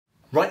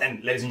Right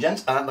then, ladies and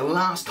gents, the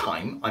last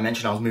time I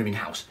mentioned I was moving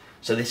house,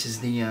 so this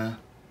is the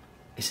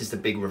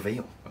big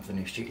reveal of the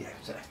new studio.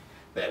 So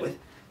bear with.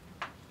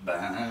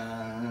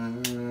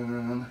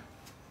 Bam,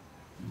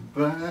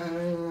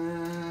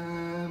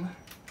 bam,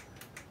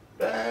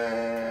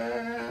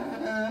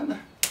 bam,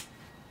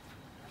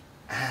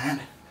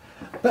 and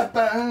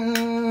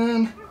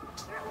ba-bam.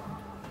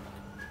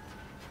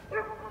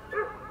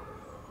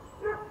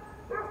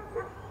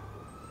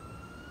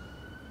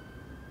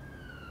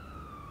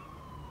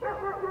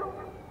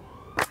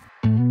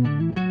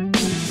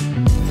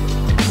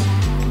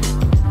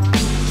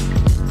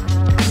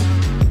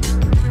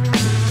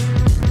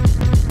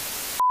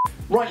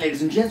 Right,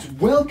 ladies and gents,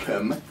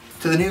 welcome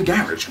to the new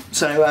garage.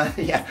 So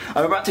yeah,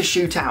 I'm about to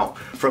shoot out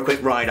for a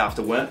quick ride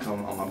after work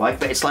on my bike,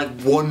 but it's like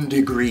 1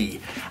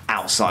 degree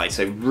outside,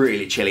 so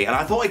really chilly. And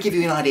I thought I'd give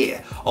you an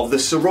idea of the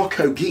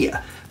Sirocco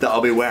gear that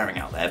I'll be wearing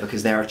out there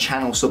because they're a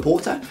channel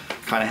supporter,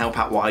 kind of help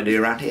out what I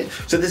do around here.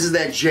 So this is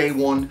their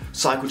J1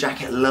 cycle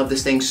jacket. Love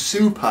this thing,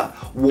 super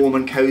warm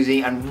and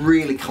cozy and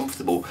really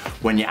comfortable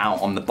when you're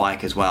out on the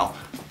bike as well.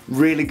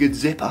 Really good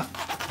zipper,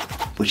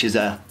 which is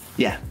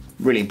yeah,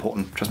 really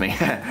important, trust me.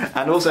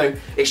 And also,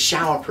 it's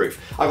shower-proof.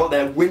 I got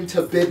their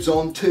winter bibs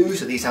on too,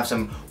 so these have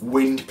some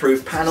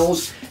wind-proof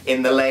panels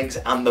in the legs,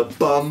 and the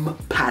bum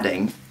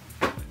padding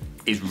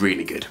is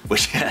really good,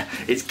 which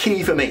is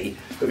key for me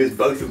because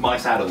both of my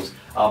saddles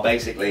are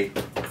basically,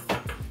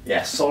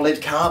 yeah, solid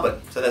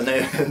carbon, so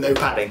there's no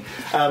padding.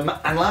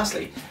 And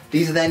lastly,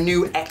 these are their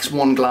new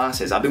X1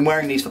 glasses. I've been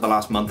wearing these for the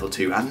last month or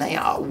two and they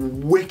are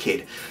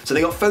wicked. So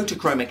they got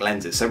photochromic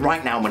lenses. So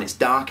right now when it's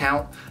dark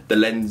out, the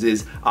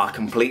lenses are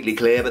completely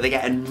clear, but they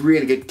get a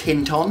really good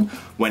tint on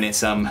when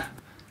it's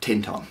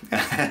tint on.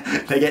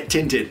 They get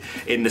tinted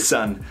in the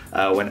sun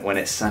when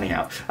it's sunny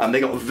out. They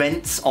got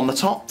vents on the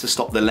top to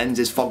stop the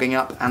lenses fogging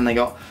up, and they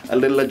got a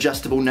little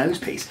adjustable nose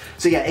piece.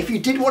 So yeah, if you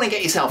did want to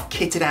get yourself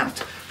kitted out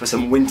for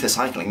some winter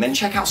cycling, then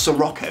check out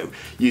Sirocco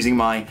using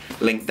my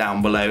link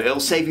down below. It'll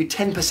save you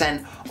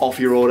 10% off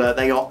your order.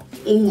 They got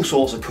all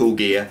sorts of cool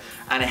gear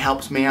and it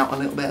helps me out a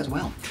little bit as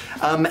well.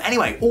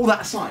 Anyway, all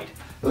that aside,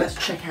 let's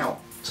check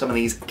out some of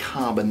these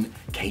carbon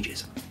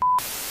cages.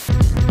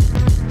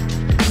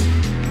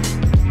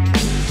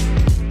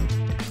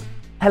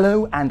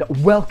 Hello and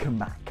welcome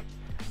back,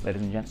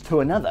 ladies and gents,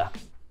 to another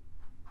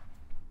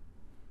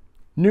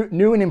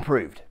new and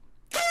improved-ish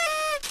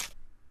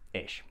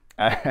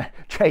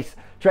Trace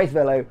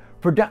Velo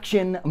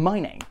production. My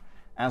name,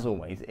 as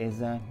always, is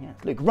yeah,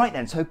 Luke. Right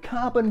then, so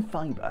carbon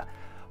fibre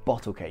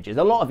bottle cages.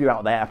 A lot of you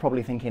out there are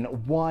probably thinking,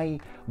 why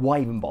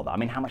even bother? I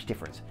mean, how much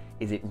difference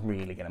is it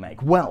really going to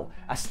make? Well,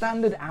 a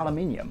standard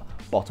aluminium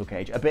bottle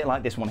cage, a bit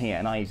like this one here,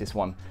 and I use this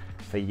one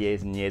for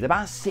years and years,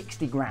 about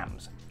 60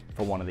 grams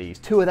for one of these.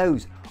 2 of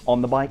those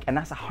on the bike, and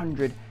that's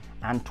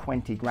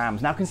 120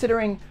 grams. Now,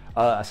 considering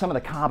some of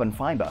the carbon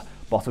fiber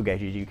bottle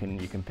gauges you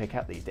can pick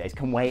up these days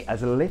can weigh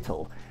as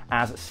little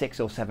as 6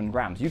 or 7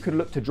 grams. You could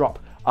look to drop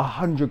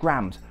 100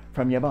 grams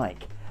from your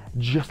bike,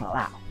 just like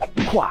that.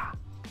 Wah!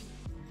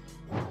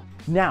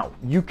 Now,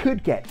 you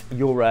could get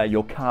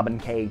your carbon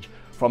cage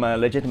from a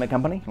legitimate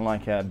company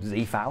like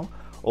ZFAL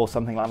or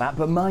something like that,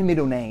 but my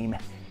middle name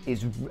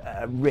is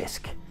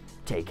Risk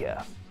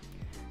Taker.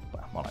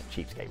 Well, more like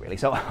cheapskate really.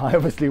 So I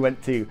obviously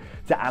went to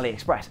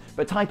AliExpress,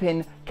 but type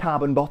in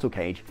carbon bottle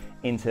cage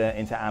into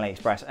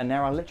AliExpress and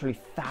there are literally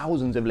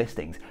thousands of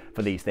listings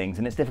for these things,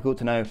 and it's difficult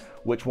to know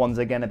which ones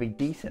are going to be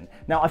decent.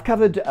 Now, I've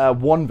covered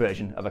one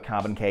version of a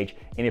carbon cage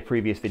in a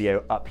previous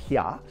video up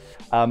here,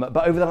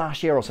 but over the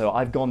last year or so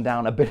I've gone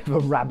down a bit of a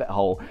rabbit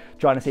hole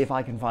trying to see if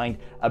I can find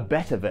a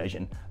better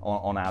version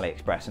on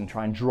AliExpress and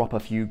try and drop a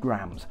few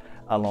grams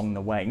along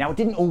the way. Now, it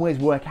didn't always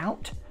work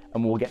out,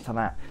 and we'll get to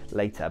that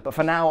later. But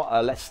for now,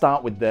 let's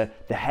start with the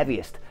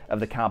heaviest of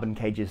the carbon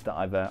cages that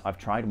I've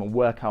tried, and we'll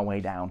work our way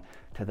down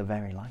to the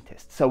very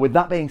lightest. So with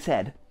that being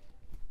said,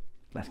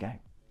 let's go.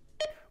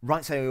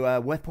 Right, so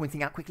worth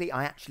pointing out quickly,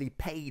 I actually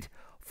paid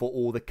for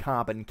all the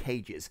carbon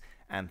cages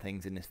and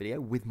things in this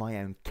video with my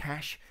own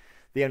cash.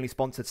 The only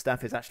sponsored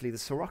stuff is actually the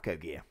Sirocco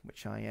gear,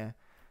 which I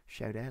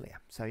showed earlier.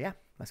 So yeah,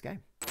 let's go.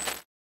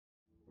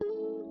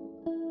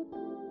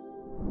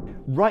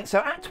 Right, so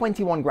at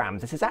 21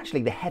 grams, this is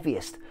actually the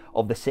heaviest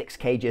of the 6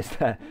 cages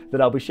that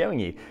I'll be showing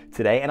you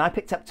today. And I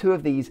picked up 2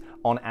 of these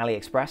on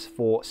AliExpress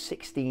for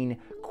 16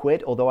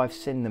 quid, although I've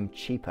seen them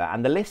cheaper.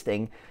 And the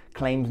listing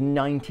claims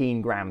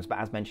 19 grams, but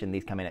as mentioned,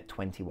 these come in at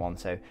 21,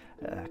 so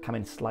come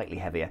in slightly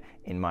heavier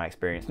in my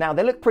experience. Now,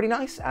 they look pretty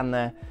nice, and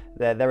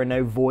there are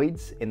no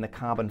voids in the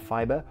carbon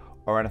fiber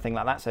or anything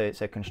like that,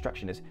 so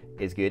construction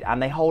is good,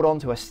 and they hold on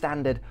to a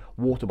standard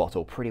water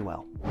bottle pretty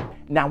well.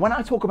 Now, when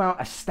I talk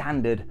about a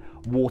standard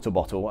water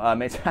bottle,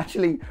 it's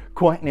actually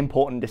quite an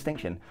important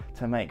distinction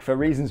to make for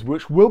reasons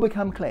which will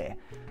become clear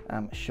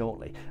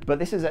shortly. But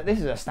this is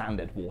a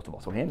standard water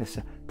bottle here. This is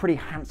a pretty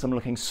handsome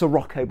looking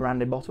Sirocco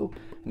branded bottle,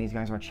 and these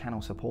guys are a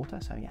channel supporter,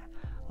 so yeah,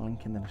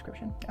 link in the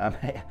description.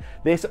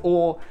 This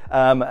or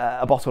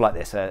a bottle like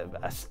this,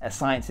 a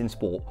Science in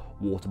Sport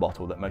water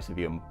bottle that most of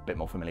you are a bit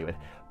more familiar with,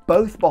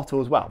 Both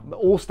bottles, well,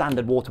 all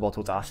standard water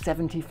bottles are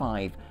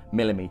 75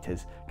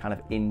 millimeters kind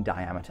of in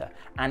diameter.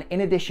 And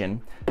in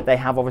addition, they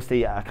have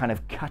obviously a kind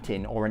of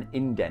cut-in or an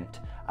indent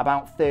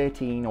about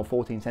 13 or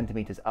 14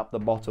 centimeters up the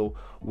bottle,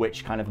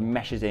 which kind of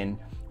meshes in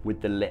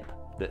with the lip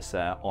that's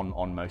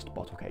on most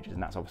bottle cages,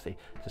 and that's obviously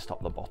to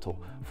stop the bottle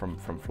from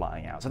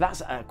flying out. So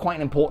that's quite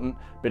an important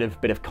bit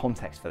of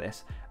context for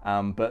this.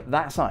 But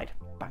that aside,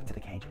 back to the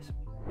cages.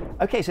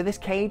 Okay, so this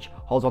cage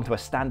holds onto a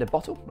standard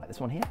bottle, like this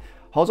one here.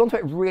 Holds onto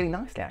it really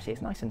nicely, actually.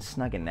 It's nice and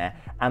snug in there.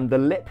 And the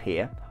lip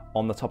here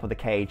on the top of the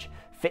cage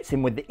fits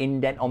in with the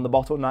indent on the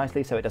bottle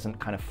nicely, so it doesn't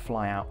kind of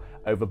fly out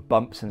over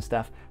bumps and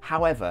stuff.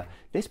 However,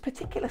 this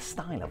particular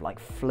style of like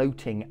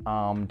floating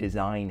arm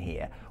design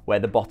here, where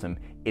the bottom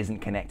isn't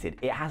connected,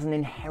 it has an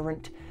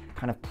inherent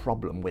kind of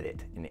problem with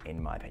it,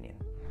 in my opinion.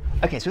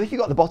 Okay, so if you've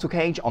got the bottle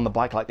cage on the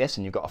bike like this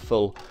and you've got a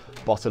full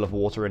bottle of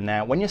water in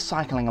there, when you're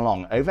cycling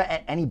along over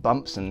any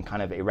bumps and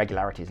kind of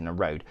irregularities in a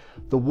road,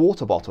 the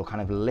water bottle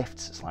kind of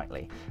lifts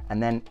slightly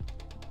and then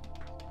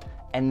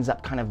ends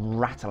up kind of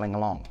rattling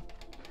along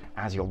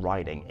as you're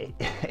riding.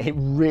 It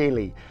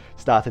really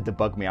started to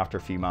bug me after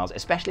a few miles,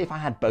 especially if I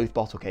had both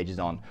bottle cages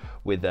on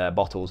with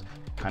bottles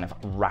kind of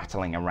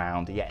rattling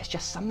around. Yeah, it's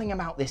just something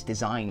about this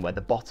design where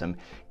the bottom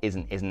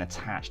isn't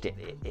attached.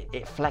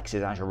 It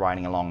flexes as you're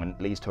riding along and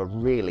leads to a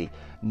really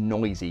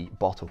noisy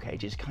bottle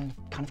cage. It kind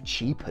of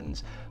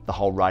cheapens the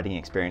whole riding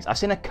experience. I've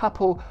seen a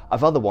couple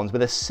of other ones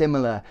with a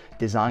similar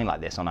design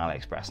like this on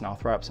AliExpress, and I'll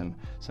throw up some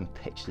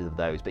pictures of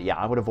those. But yeah,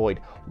 I would avoid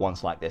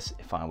ones like this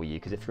if I were you,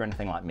 because if you're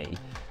anything like me,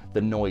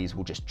 the noise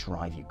will just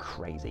drive you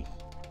crazy.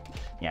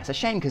 Yeah, it's a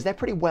shame because they're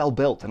pretty well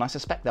built and I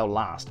suspect they'll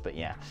last, but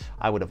yeah,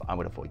 I would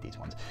avoid these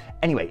ones.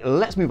 Anyway,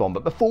 let's move on.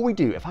 But before we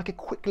do, if I could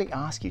quickly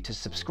ask you to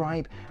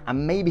subscribe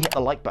and maybe hit the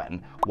like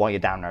button while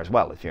you're down there as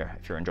well, if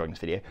you're enjoying this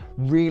video,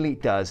 really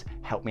does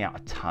help me out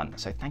a ton.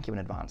 So thank you in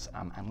advance,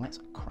 and let's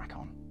crack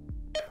on.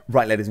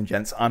 Right, ladies and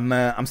gents,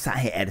 I'm sat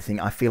here editing.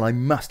 I feel I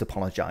must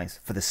apologize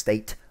for the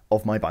state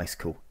of my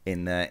bicycle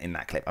in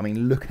that clip. I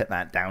mean, look at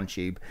that down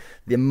tube.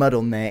 The mud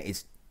on there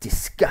is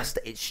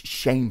disgusting. It's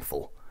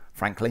shameful,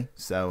 frankly.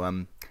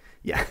 So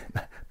yeah,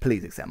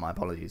 please accept my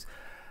apologies.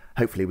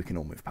 Hopefully we can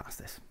all move past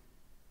this.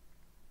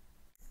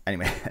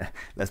 Anyway,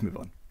 let's move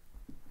on.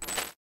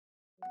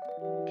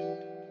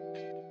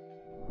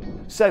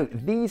 So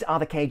these are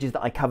the cages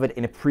that I covered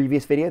in a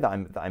previous video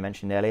that I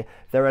mentioned earlier.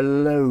 There are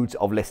loads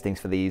of listings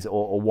for these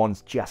or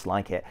ones just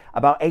like it.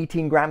 About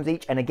 18 grams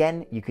each, and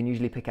again, you can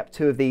usually pick up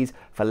 2 of these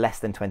for less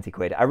than 20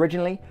 quid.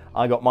 Originally,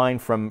 I got mine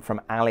from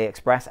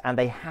AliExpress, and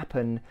they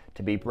happen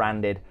to be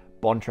branded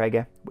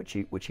Bontrager, which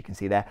you can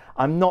see there.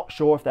 I'm not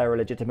sure if they're a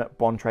legitimate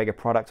Bontrager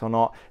product or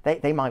not.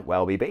 They might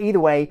well be, but either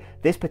way,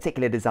 this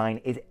particular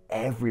design is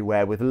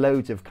everywhere with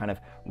loads of kind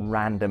of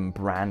random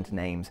brand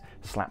names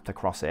slapped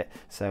across it.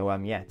 So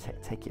yeah,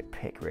 take your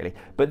pick really.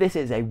 But this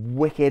is a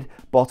wicked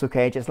bottle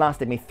cage. It's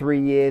lasted me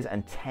 3 years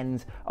and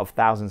tens of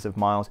thousands of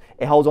miles.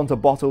 It holds onto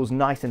bottles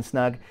nice and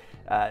snug.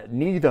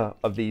 Neither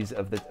of these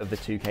of the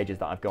 2 cages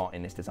that I've got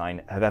in this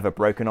design have ever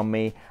broken on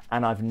me,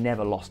 and I've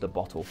never lost a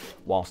bottle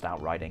whilst out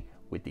riding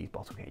with these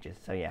bottle cages.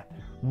 So yeah,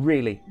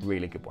 really,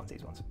 really good ones,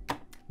 these ones.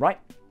 Right,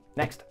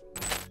 next.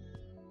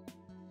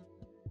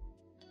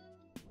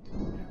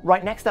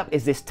 Right, next up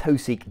is this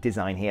toe-seek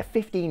design here,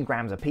 15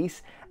 grams a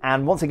piece.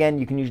 And once again,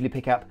 you can usually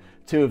pick up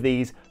 2 of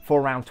these for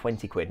around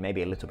 20 quid,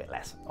 maybe a little bit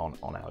less on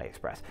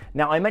AliExpress.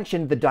 Now, I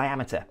mentioned the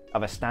diameter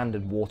of a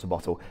standard water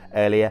bottle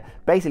earlier,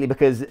 basically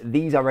because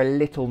these are a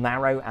little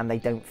narrow and they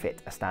don't fit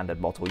a standard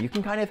bottle. You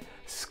can kind of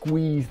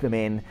squeeze them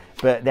in,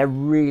 but they're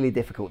really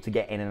difficult to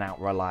get in and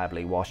out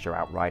reliably whilst you're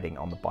out riding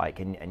on the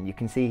bike. And you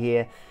can see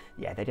here,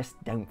 yeah, they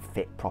just don't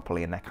fit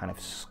properly and they're kind of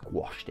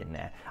squashed in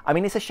there. I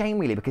mean, it's a shame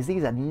really, because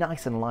these are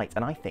nice and light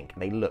and I think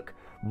they look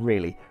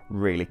really,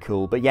 really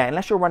cool. But yeah,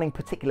 unless you're running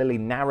particularly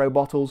narrow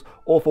bottles,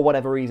 or for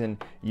whatever reason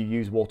you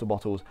use water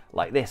bottles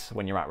like this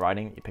when you're out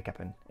riding, you pick up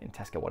in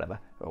Tesco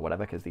or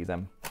whatever, because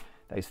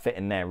those fit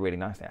in there really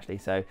nicely actually.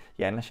 So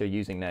yeah, unless you're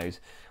using those,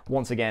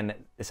 once again,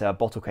 it's a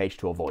bottle cage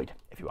to avoid,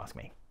 if you ask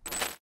me.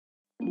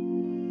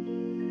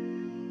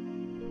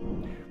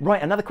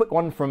 Right, another quick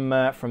one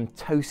from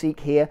toe-seek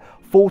here,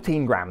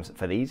 14 grams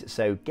for these,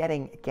 so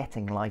getting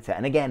lighter,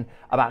 and again,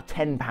 about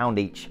 £10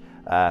 each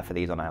for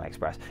these on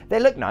AliExpress. They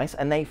look nice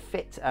and they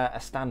fit a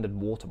standard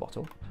water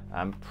bottle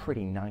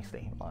pretty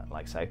nicely,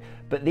 like so.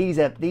 But these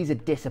are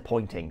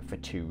disappointing for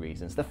 2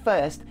 reasons. The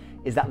first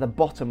is that the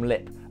bottom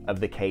lip of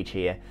the cage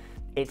here,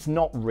 it's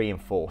not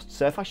reinforced.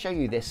 So if I show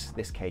you this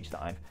cage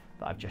that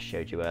I've just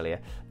showed you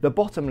earlier, the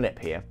bottom lip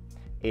here,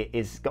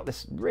 it's got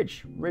this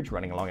ridge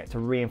running along it to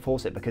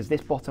reinforce it, because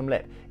this bottom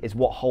lip is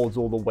what holds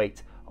all the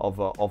weight of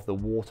the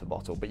water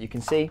bottle. But you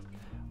can see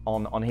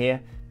on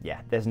here,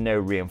 yeah, there's no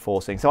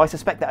reinforcing. So I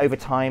suspect that over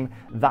time,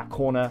 that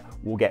corner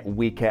will get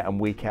weaker and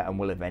weaker and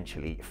will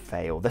eventually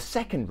fail. The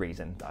second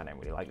reason that I don't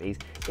really like these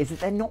is that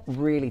they're not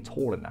really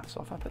tall enough.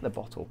 So if I put the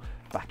bottle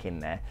back in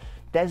there,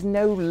 there's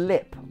no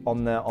lip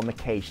on the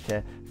cage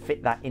to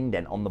fit that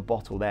indent on the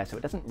bottle there, so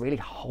it doesn't really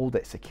hold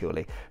it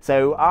securely.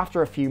 So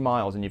after a few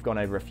miles and you've gone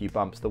over a few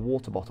bumps, the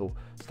water bottle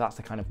starts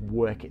to kind of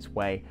work its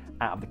way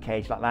out of the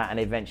cage like that, and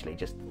eventually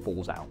just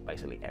falls out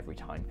basically every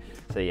time.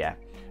 So yeah,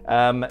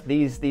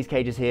 these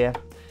cages here,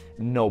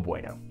 no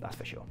bueno, that's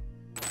for sure.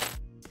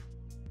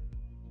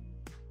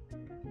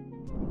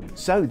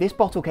 So this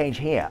bottle cage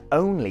here,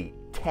 only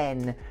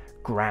 10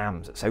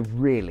 grams, so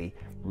really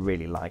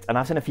light. And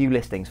I've seen a few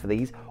listings for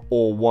these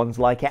or ones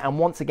like it, and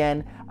once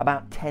again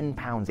about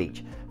 £10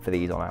 each for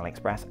these on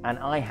AliExpress, and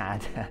I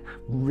had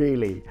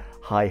really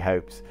high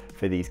hopes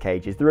for these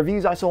cages. The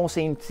reviews I saw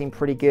seemed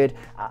pretty good.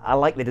 I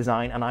like the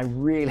design, and I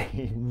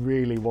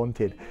really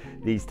wanted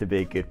these to be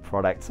a good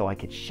product so I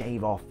could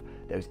shave off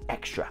those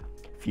extra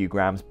few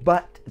grams,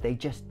 but they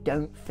just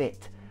don't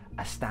fit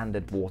a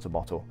standard water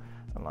bottle.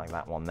 Like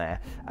that one there,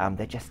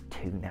 they're just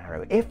too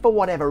narrow. If for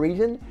whatever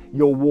reason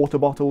your water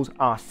bottles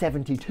are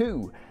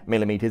 72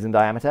 millimeters in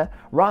diameter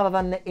rather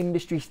than the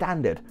industry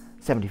standard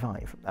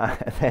 75,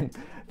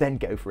 then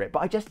go for it. But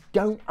I just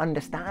don't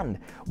understand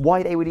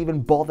why they would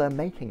even bother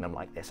making them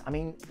like this. I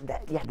mean,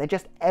 they're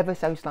just ever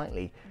so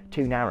slightly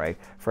too narrow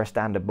for a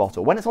standard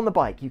bottle. When it's on the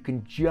bike, you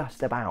can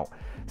just about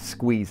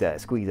squeeze a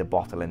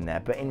bottle in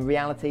there, but in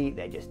reality,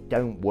 they just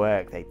don't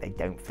work. They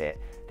don't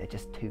fit. They're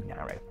just too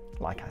narrow.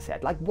 Like I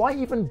said, like why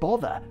even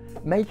bother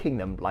making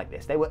them like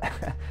this? They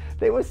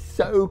were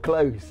so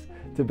close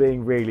to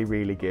being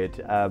really good.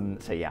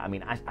 So yeah, I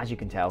mean, as you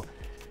can tell,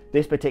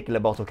 this particular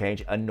bottle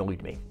cage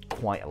annoyed me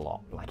quite a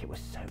lot. Like it was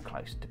so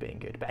close to being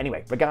good. But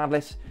anyway,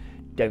 regardless,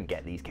 don't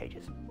get these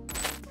cages.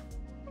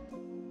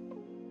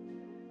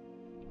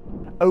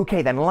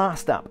 Okay, then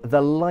last up,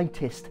 the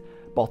lightest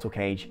bottle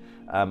cage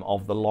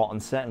of the lot,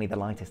 and certainly the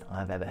lightest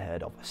I've ever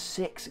heard of.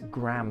 6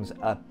 grams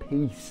a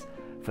piece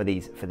for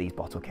these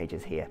bottle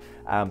cages here.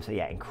 So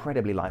yeah,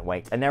 incredibly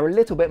lightweight, and they're a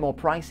little bit more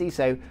pricey,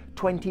 so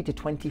 20 to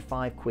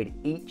 25 quid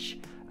each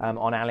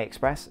on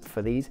AliExpress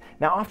for these.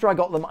 Now, after I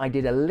got them, I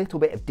did a little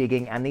bit of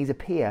digging, and these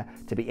appear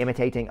to be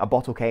imitating a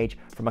bottle cage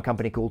from a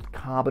company called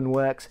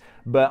CarbonWorks,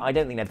 but I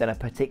don't think they've done a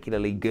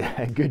particularly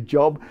good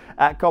job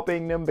at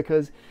copying them,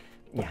 because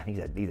yeah, these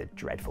are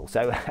dreadful.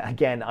 So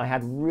again, I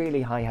had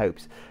really high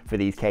hopes for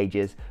these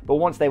cages, but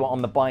once they were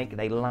on the bike,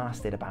 they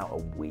lasted about a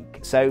week.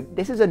 So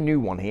this is a new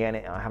one here, and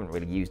I haven't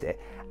really used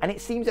it, and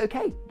it seems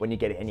okay when you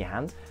get it in your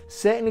hands.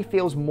 Certainly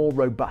feels more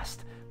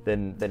robust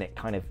than it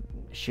kind of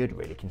should,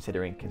 really,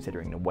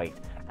 considering the weight.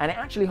 And it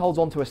actually holds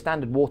onto a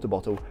standard water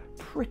bottle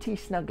pretty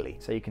snugly.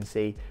 So you can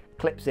see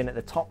clips in at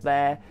the top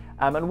there,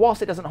 and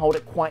whilst it doesn't hold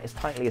it quite as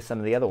tightly as some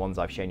of the other ones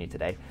I've shown you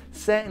today,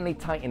 certainly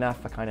tight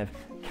enough for kind of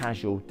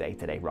casual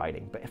day-to-day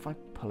riding. But if I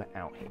pull it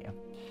out here,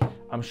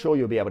 I'm sure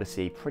you'll be able to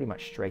see pretty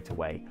much straight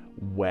away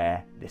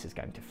where this is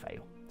going to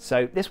fail.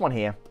 So this one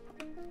here,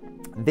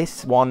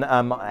 this one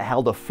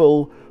held a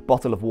full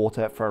bottle of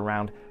water for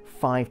around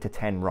 5 to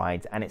 10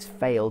 rides, and it's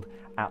failed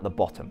at the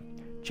bottom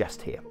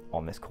just here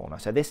on this corner.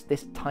 So this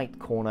tight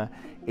corner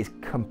is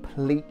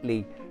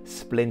completely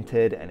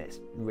splintered, and it's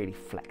really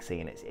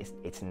flexy, and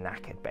it's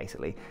knackered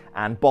basically,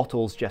 and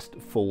bottles just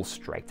fall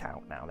straight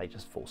out now. They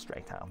just fall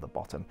straight out of the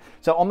bottom.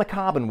 So on the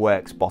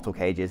CarbonWorks bottle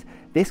cages,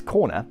 this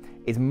corner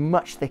is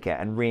much thicker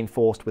and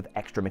reinforced with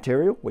extra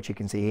material, which you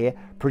can see here,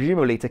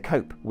 presumably to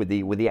cope with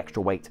the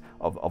extra weight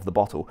of the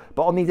bottle.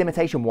 But on these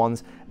imitation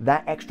ones,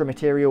 that extra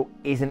material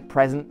isn't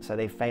present, so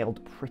they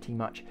failed pretty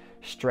much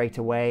straight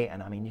away.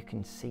 And I mean, you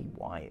can see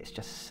why. It's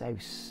just so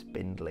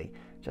spindly,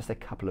 just a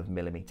couple of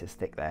millimeters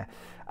thick there.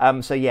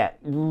 So yeah,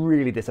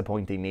 really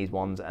disappointing, these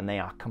ones, and they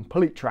are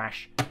complete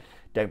trash.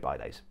 Don't buy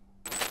those.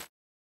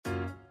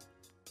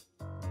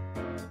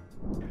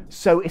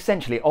 So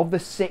essentially, of the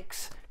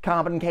 6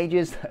 carbon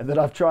cages that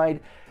I've tried,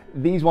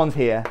 these ones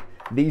here,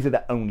 these are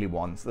the only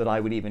ones that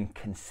I would even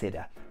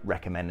consider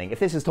recommending. If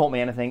this has taught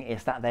me anything,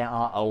 it's that there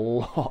are a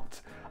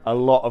lot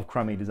of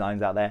crummy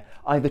designs out there,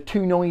 either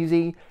too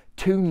noisy,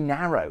 too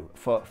narrow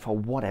for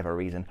whatever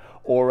reason,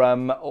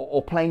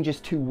 or plain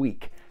just too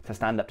weak to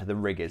stand up to the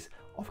rigors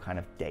of kind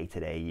of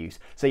day-to-day use.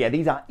 So yeah,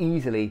 these are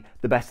easily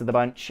the best of the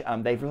bunch.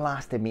 They've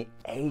lasted me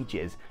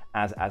ages,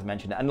 as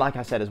mentioned. And like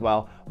I said as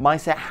well, my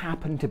set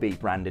happen to be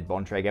branded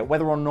Bontrager.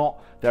 Whether or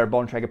not they're a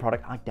Bontrager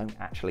product, I don't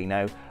actually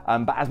know.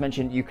 But as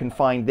mentioned, you can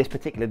find this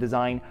particular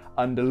design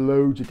under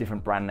loads of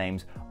different brand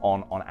names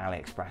on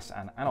AliExpress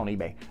and on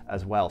eBay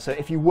as well. So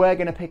if you were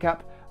gonna pick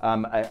up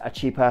a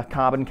cheaper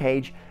carbon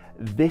cage,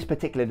 this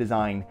particular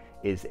design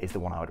is the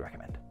one I would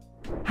recommend.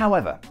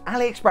 However,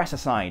 AliExpress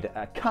aside,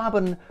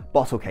 carbon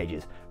bottle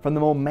cages from the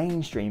more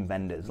mainstream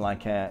vendors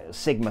like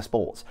Sigma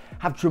Sports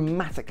have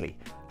dramatically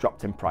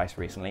dropped in price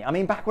recently. I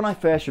mean, back when I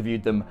first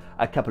reviewed them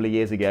a couple of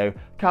years ago,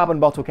 carbon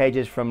bottle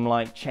cages from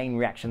like Chain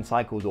Reaction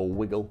Cycles or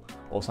Wiggle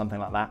or something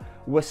like that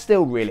were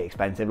still really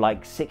expensive,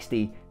 like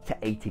 60 to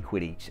 80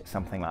 quid each,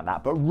 something like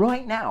that. But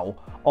right now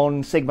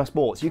on Sigma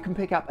Sports, you can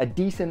pick up a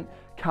decent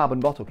carbon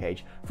bottle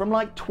cage from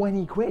like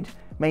 20 quid,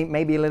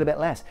 maybe a little bit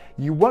less.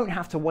 You won't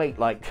have to wait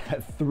like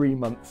 3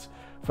 months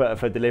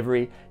for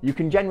delivery. You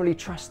can generally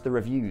trust the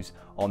reviews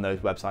on those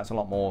websites a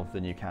lot more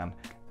than you can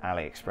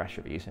AliExpress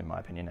reviews, in my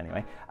opinion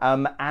anyway.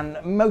 And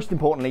most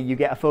importantly, you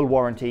get a full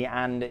warranty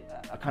and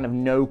a kind of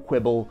no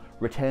quibble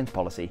returns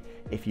policy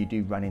if you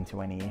do run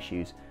into any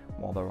issues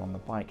while they're on the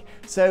bike.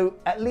 So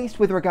at least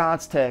with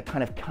regards to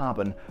kind of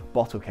carbon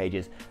bottle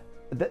cages,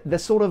 the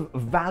sort of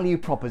value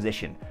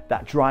proposition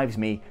that drives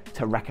me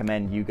to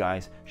recommend you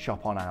guys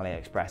shop on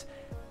AliExpress,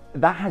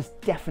 that has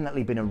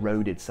definitely been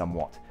eroded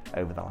somewhat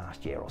over the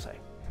last year or so.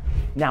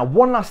 Now,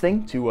 one last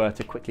thing to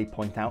quickly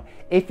point out,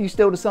 if you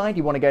still decide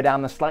you want to go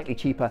down the slightly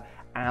cheaper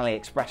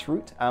AliExpress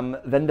route,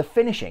 then the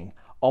finishing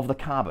of the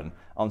carbon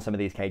on some of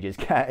these cages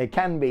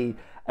can be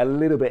a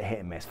little bit hit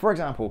and miss. For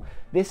example,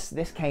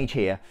 this cage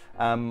here,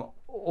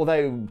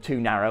 although too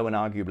narrow and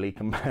arguably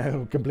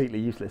completely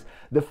useless,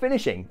 the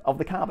finishing of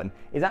the carbon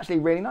is actually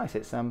really nice.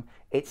 It's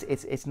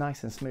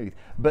nice and smooth.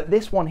 But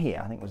this one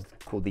here, I think was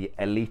called the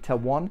Elita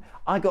one.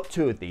 I got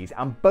 2 of these,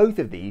 and both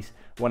of these,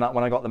 when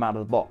I got them out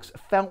of the box,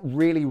 felt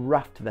really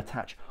rough to the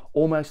touch,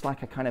 almost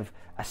like a kind of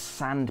a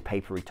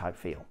sandpapery type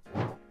feel.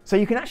 So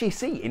you can actually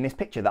see in this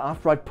picture that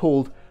after I'd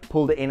pulled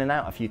it in and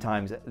out a few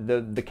times,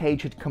 the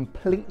cage had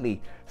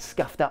completely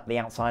scuffed up the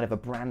outside of a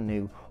brand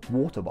new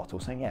water bottle.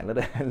 So yeah,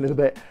 a little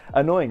bit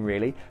annoying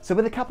really. So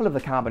with a couple of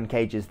the carbon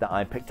cages that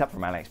I picked up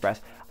from AliExpress,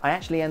 I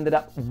actually ended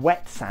up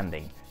wet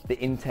sanding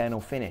the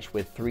internal finish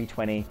with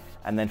 320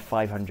 and then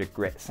 500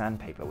 grit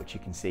sandpaper, which you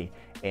can see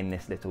in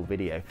this little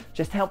video.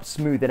 Just helps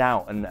smooth it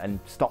out and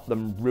stop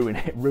them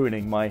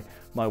ruining my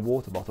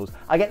water bottles.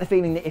 I get the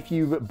feeling that if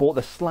you bought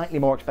the slightly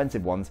more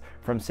expensive ones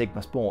from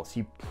Sigma Sports,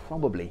 you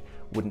probably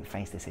wouldn't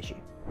face this issue.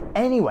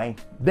 Anyway,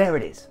 there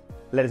it is,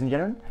 ladies and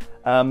gentlemen.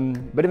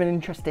 Bit of an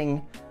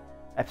interesting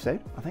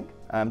episode, I think.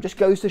 Just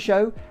goes to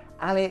show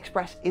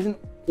AliExpress isn't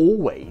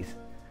always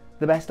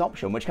the best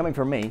option, which coming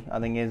from me, I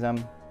think is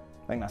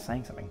I think that's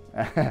saying something.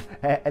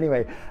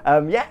 Anyway,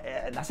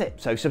 yeah, that's it.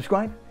 So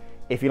subscribe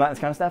if you like this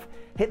kind of stuff.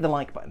 Hit the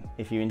like button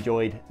if you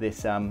enjoyed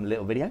this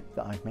little video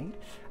that I've made.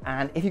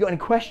 And if you've got any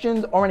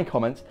questions or any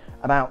comments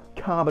about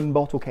carbon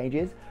bottle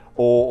cages,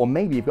 or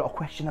maybe you've got a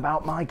question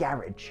about my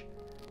garage,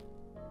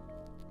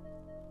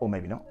 or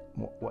maybe not,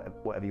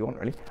 whatever you want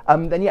really,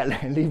 then yeah,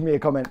 leave me a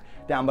comment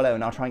down below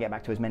and I'll try and get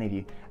back to as many of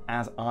you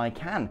as I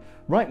can.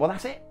 Right, well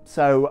that's it.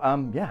 So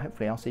yeah,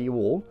 hopefully I'll see you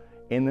all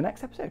in the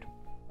next episode.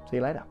 See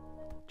you later.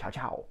 Ciao,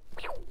 ciao.